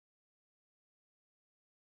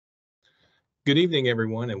Good evening,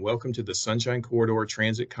 everyone, and welcome to the Sunshine Corridor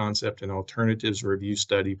Transit Concept and Alternatives Review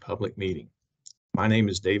Study public meeting. My name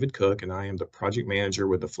is David Cook, and I am the project manager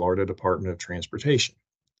with the Florida Department of Transportation.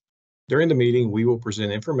 During the meeting, we will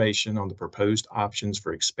present information on the proposed options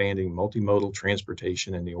for expanding multimodal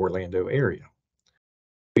transportation in the Orlando area.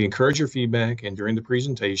 We encourage your feedback, and during the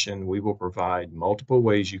presentation, we will provide multiple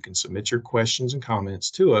ways you can submit your questions and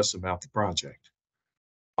comments to us about the project.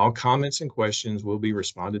 All comments and questions will be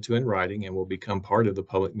responded to in writing and will become part of the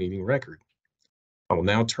public meeting record. I will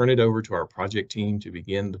now turn it over to our project team to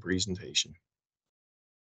begin the presentation.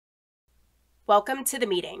 Welcome to the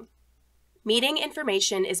meeting. Meeting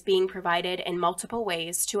information is being provided in multiple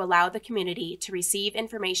ways to allow the community to receive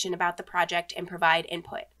information about the project and provide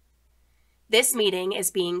input. This meeting is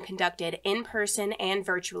being conducted in person and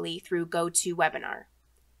virtually through GoToWebinar.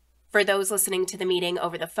 For those listening to the meeting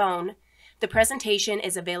over the phone, the presentation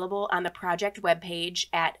is available on the project webpage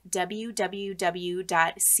at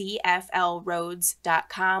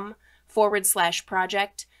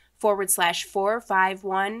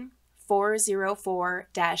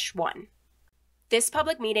This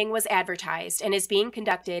public meeting was advertised and is being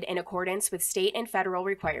conducted in accordance with state and federal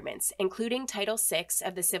requirements, including Title VI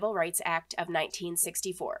of the Civil Rights Act of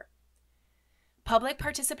 1964. Public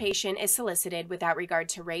participation is solicited without regard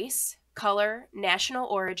to race, color, national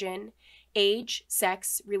origin, age,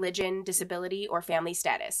 sex, religion, disability, or family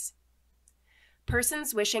status.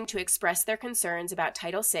 Persons wishing to express their concerns about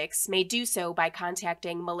Title VI may do so by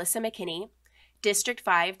contacting Melissa McKinney, District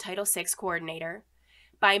 5 Title VI Coordinator,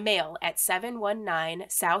 by mail at 719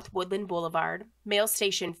 South Woodland Boulevard, Mail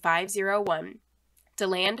Station 501,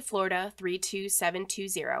 DeLand, Florida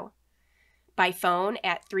 32720, by phone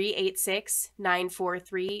at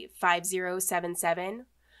 386-943-5077,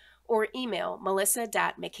 or email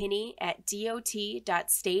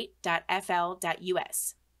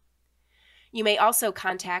melissa.mckinney@dot.state.fl.us. You may also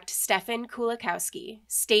contact Stefan Kulikowski,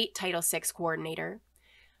 State Title VI Coordinator,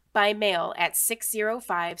 by mail at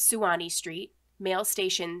 605 Suwannee Street, Mail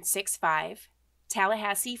Station 65,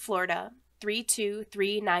 Tallahassee, Florida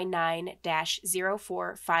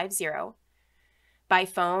 32399-0450, by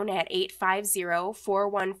phone at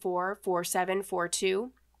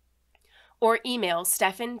 850-414-4742, or email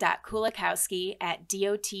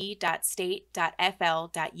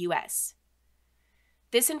stefan.kulikowski@dot.state.fl.us.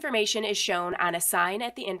 This information is shown on a sign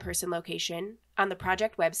at the in-person location, on the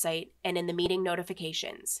project website, and in the meeting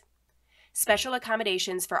notifications. Special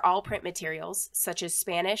accommodations for all print materials, such as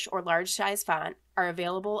Spanish or large size font, are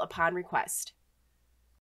available upon request.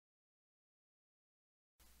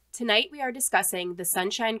 Tonight we are discussing the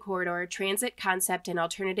Sunshine Corridor Transit Concept and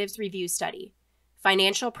Alternatives Review Study,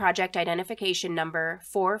 Financial Project Identification Number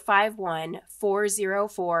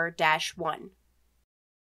 451404-1.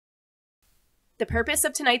 The purpose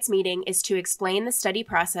of tonight's meeting is to explain the study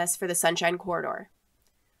process for the Sunshine Corridor.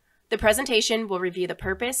 The presentation will review the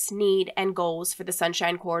purpose, need, and goals for the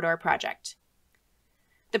Sunshine Corridor project.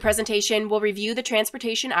 The presentation will review the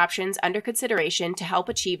transportation options under consideration to help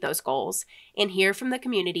achieve those goals and hear from the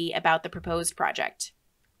community about the proposed project.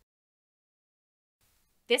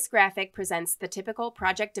 This graphic presents the typical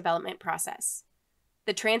project development process.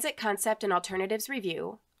 The Transit Concept and Alternatives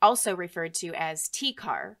Review, also referred to as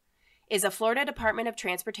TCAR, is a Florida Department of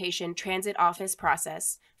Transportation transit office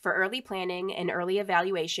process for early planning and early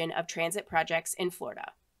evaluation of transit projects in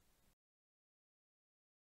Florida.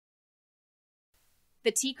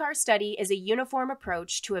 The TCAR study is a uniform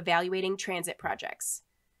approach to evaluating transit projects.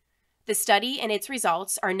 The study and its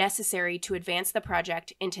results are necessary to advance the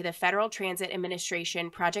project into the Federal Transit Administration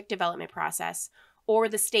project development process or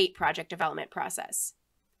the state project development process.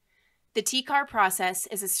 The TCAR process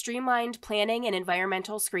is a streamlined planning and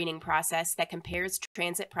environmental screening process that compares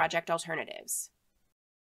transit project alternatives.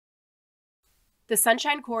 The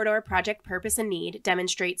Sunshine Corridor project purpose and need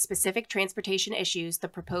demonstrate specific transportation issues the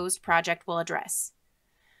proposed project will address.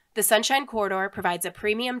 The Sunshine Corridor provides a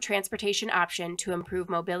premium transportation option to improve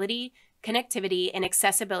mobility, connectivity, and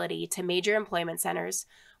accessibility to major employment centers,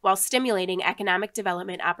 while stimulating economic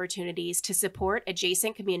development opportunities to support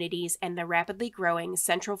adjacent communities and the rapidly growing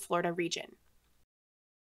Central Florida region.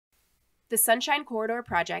 The Sunshine Corridor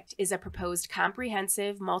project is a proposed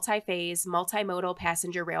comprehensive, multi-phase, multimodal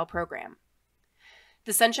passenger rail program.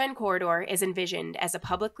 The Sunshine Corridor is envisioned as a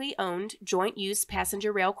publicly owned joint-use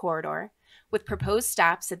passenger rail corridor with proposed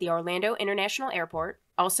stops at the Orlando International Airport,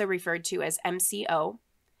 also referred to as MCO,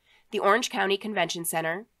 the Orange County Convention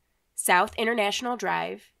Center, South International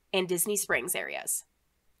Drive, and Disney Springs areas.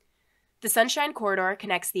 The Sunshine Corridor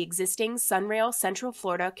connects the existing Sunrail Central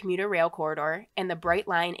Florida commuter rail corridor and the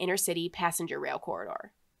Brightline Intercity passenger rail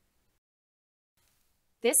corridor.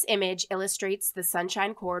 This image illustrates the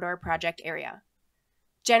Sunshine Corridor project area.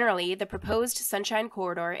 Generally, the proposed Sunshine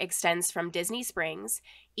Corridor extends from Disney Springs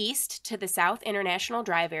east to the South International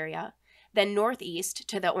Drive area, then northeast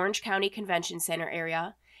to the Orange County Convention Center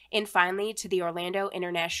area, and finally to the Orlando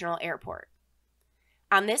International Airport.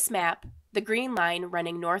 On this map, the green line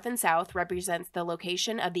running north and south represents the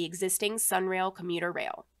location of the existing Sunrail commuter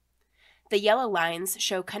rail. The yellow lines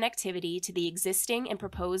show connectivity to the existing and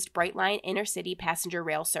proposed Brightline intercity passenger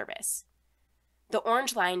rail service. The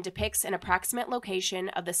orange line depicts an approximate location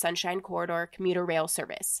of the Sunshine Corridor commuter rail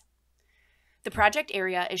service. The project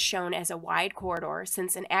area is shown as a wide corridor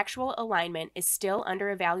since an actual alignment is still under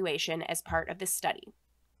evaluation as part of this study.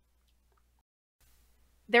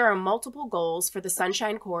 There are multiple goals for the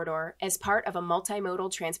Sunshine Corridor as part of a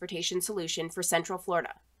multimodal transportation solution for Central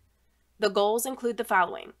Florida. The goals include the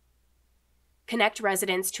following: connect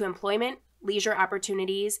residents to employment, leisure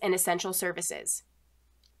opportunities, and essential services.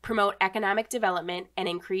 Promote economic development and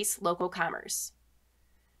increase local commerce.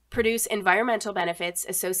 Produce environmental benefits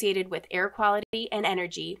associated with air quality and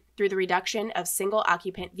energy through the reduction of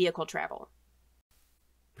single-occupant vehicle travel.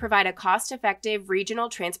 Provide a cost-effective regional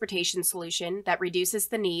transportation solution that reduces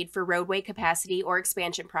the need for roadway capacity or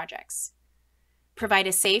expansion projects. Provide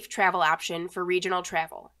a safe travel option for regional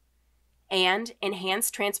travel. And enhance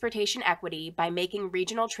transportation equity by making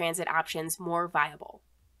regional transit options more viable.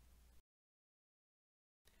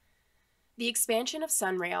 The expansion of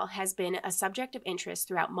Sunrail has been a subject of interest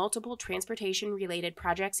throughout multiple transportation-related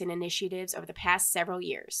projects and initiatives over the past several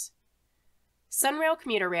years. Sunrail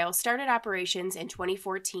Commuter Rail started operations in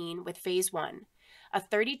 2014 with Phase 1, a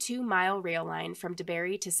 32-mile rail line from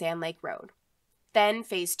DeBary to Sand Lake Road. Then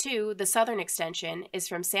Phase 2, the southern extension, is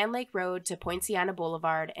from Sand Lake Road to Poinciana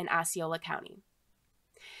Boulevard in Osceola County.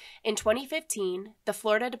 In 2015, the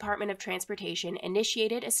Florida Department of Transportation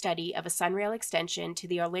initiated a study of a Sunrail extension to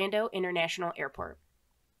the Orlando International Airport.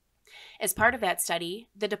 As part of that study,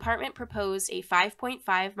 the department proposed a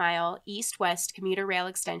 5.5-mile east-west commuter rail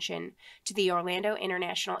extension to the Orlando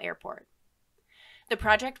International Airport. The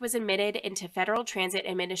project was admitted into Federal Transit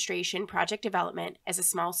Administration project development as a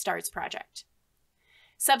small starts project.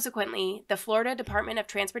 Subsequently, the Florida Department of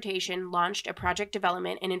Transportation launched a project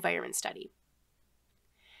development and environment study.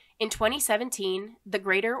 In 2017, the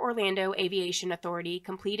Greater Orlando Aviation Authority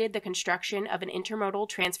completed the construction of an intermodal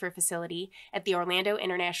transfer facility at the Orlando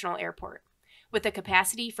International Airport, with a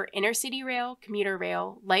capacity for intercity rail, commuter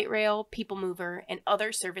rail, light rail, people mover, and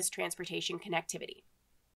other service transportation connectivity.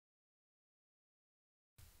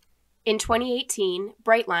 In 2018,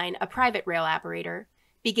 Brightline, a private rail operator,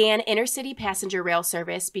 began intercity passenger rail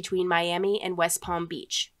service between Miami and West Palm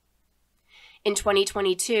Beach. In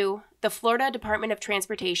 2022, the Florida Department of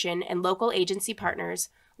Transportation and local agency partners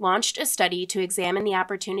launched a study to examine the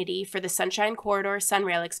opportunity for the Sunshine Corridor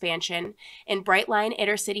Sunrail expansion and Brightline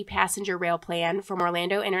intercity passenger rail plan from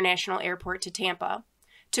Orlando International Airport to Tampa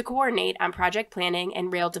to coordinate on project planning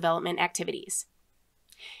and rail development activities.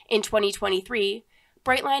 In 2023,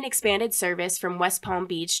 Brightline expanded service from West Palm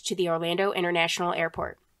Beach to the Orlando International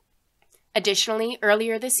Airport. Additionally,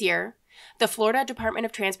 earlier this year, the Florida Department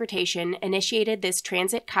of Transportation initiated this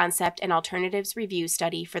Transit Concept and Alternatives Review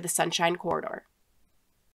Study for the Sunshine Corridor.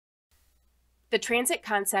 The Transit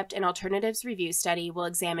Concept and Alternatives Review Study will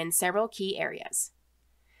examine several key areas.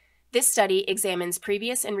 This study examines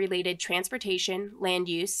previous and related transportation, land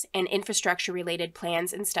use, and infrastructure-related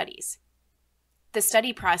plans and studies. The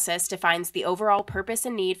study process defines the overall purpose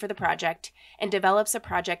and need for the project and develops a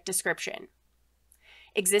project description.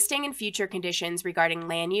 Existing and future conditions regarding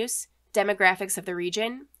land use, demographics of the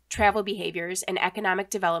region, travel behaviors, and economic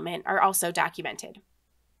development are also documented.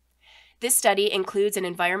 This study includes an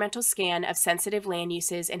environmental scan of sensitive land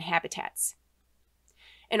uses and habitats.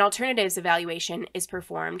 An alternatives evaluation is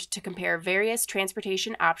performed to compare various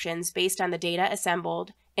transportation options based on the data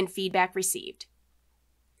assembled and feedback received.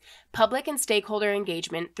 Public and stakeholder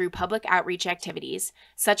engagement through public outreach activities,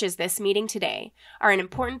 such as this meeting today, are an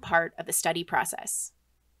important part of the study process.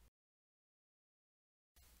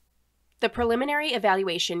 The preliminary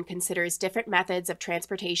evaluation considers different methods of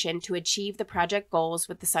transportation to achieve the project goals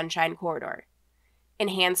with the Sunshine Corridor: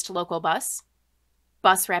 enhanced local bus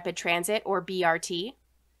rapid transit or BRT,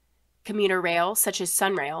 commuter rail such as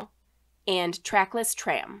Sunrail, and trackless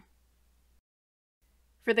tram.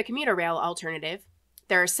 For the commuter rail alternative,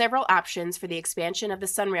 there are several options for the expansion of the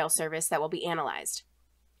Sunrail service that will be analyzed.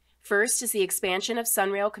 First is the expansion of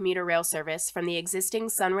Sunrail commuter rail service from the existing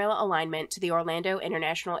Sunrail alignment to the Orlando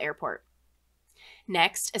International Airport.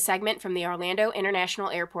 Next, a segment from the Orlando International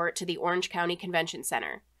Airport to the Orange County Convention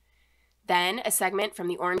Center. Then, a segment from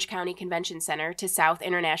the Orange County Convention Center to South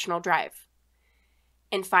International Drive.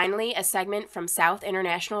 And finally, a segment from South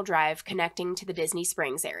International Drive connecting to the Disney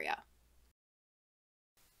Springs area.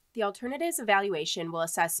 The alternatives evaluation will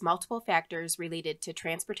assess multiple factors related to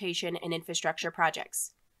transportation and infrastructure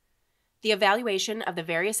projects. The evaluation of the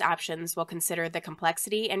various options will consider the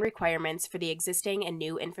complexity and requirements for the existing and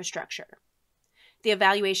new infrastructure. The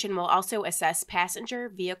evaluation will also assess passenger,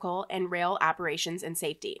 vehicle, and rail operations and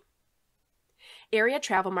safety. Area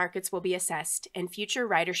travel markets will be assessed, and future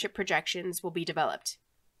ridership projections will be developed.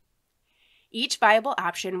 Each viable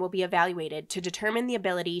option will be evaluated to determine the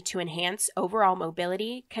ability to enhance overall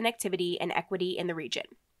mobility, connectivity, and equity in the region.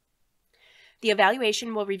 The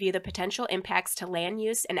evaluation will review the potential impacts to land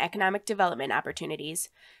use and economic development opportunities,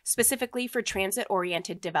 specifically for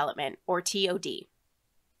transit-oriented development, or TOD.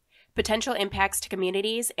 Potential impacts to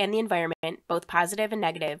communities and the environment, both positive and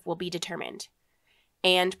negative, will be determined,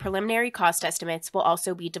 and preliminary cost estimates will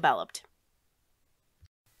also be developed.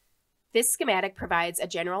 This schematic provides a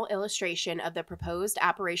general illustration of the proposed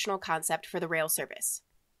operational concept for the rail service.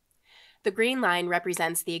 The green line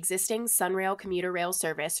represents the existing Sunrail commuter rail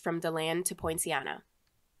service from DeLand to Poinciana.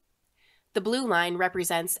 The blue line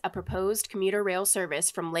represents a proposed commuter rail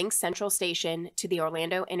service from Lynx Central Station to the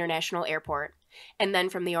Orlando International Airport, and then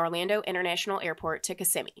from the Orlando International Airport to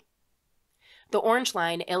Kissimmee. The orange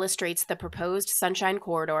line illustrates the proposed Sunshine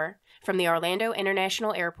Corridor from the Orlando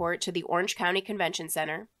International Airport to the Orange County Convention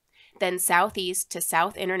Center, then southeast to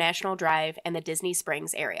South International Drive and the Disney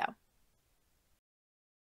Springs area.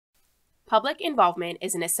 Public involvement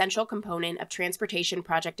is an essential component of transportation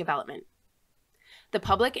project development. The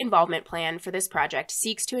public involvement plan for this project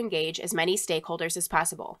seeks to engage as many stakeholders as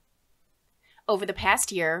possible. Over the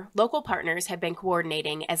past year, local partners have been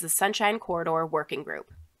coordinating as the Sunshine Corridor Working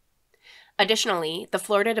Group. Additionally, the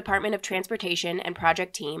Florida Department of Transportation and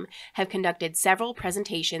project team have conducted several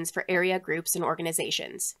presentations for area groups and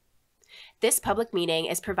organizations. This public meeting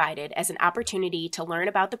is provided as an opportunity to learn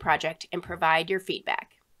about the project and provide your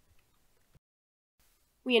feedback.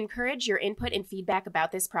 We encourage your input and feedback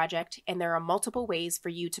about this project, and there are multiple ways for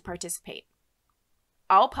you to participate.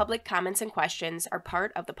 All public comments and questions are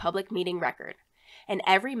part of the public meeting record, and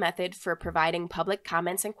every method for providing public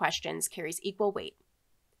comments and questions carries equal weight.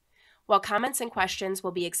 While comments and questions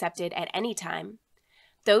will be accepted at any time,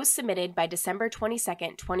 those submitted by December 22,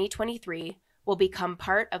 2023 will become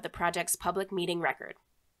part of the project's public meeting record.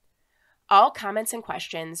 All comments and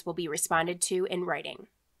questions will be responded to in writing.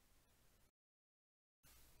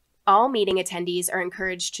 All meeting attendees are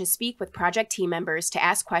encouraged to speak with project team members to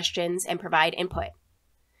ask questions and provide input.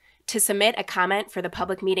 To submit a comment for the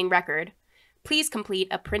public meeting record, please complete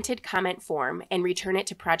a printed comment form and return it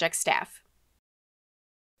to project staff.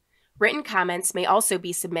 Written comments may also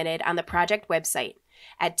be submitted on the project website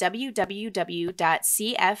at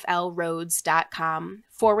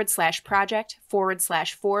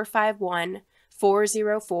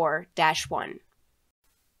www.cflroads.com/project/451-404-1.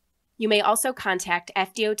 You may also contact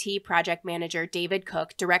FDOT Project Manager David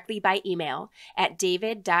Cook directly by email at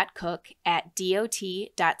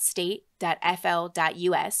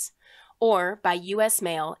david.cook@dot.state.fl.us or by U.S.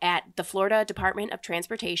 mail at the Florida Department of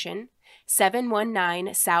Transportation,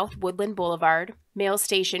 719 South Woodland Boulevard, Mail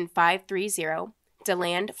Station 530,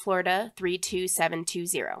 DeLand, Florida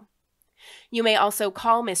 32720. You may also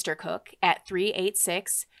call Mr. Cook at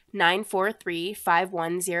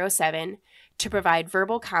 386-943-5107 to provide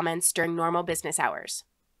verbal comments during normal business hours.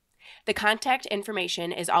 The contact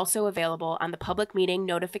information is also available on the public meeting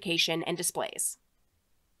notification and displays.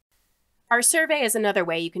 Our survey is another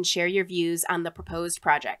way you can share your views on the proposed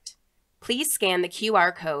project. Please scan the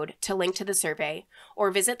QR code to link to the survey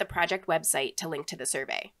or visit the project website to link to the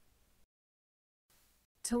survey.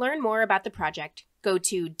 To learn more about the project, go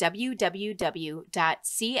to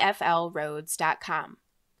www.cflroads.com.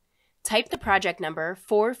 Type the project number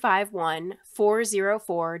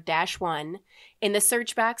 451404-1 in the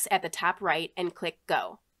search box at the top right and click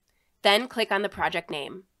Go. Then click on the project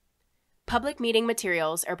name. Public meeting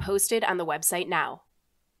materials are posted on the website now.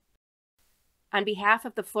 On behalf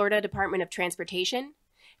of the Florida Department of Transportation,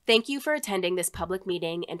 thank you for attending this public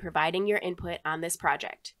meeting and providing your input on this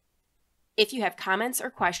project. If you have comments or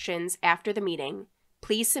questions after the meeting,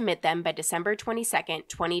 please submit them by December 22,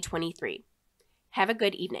 2023. Have a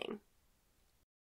good evening.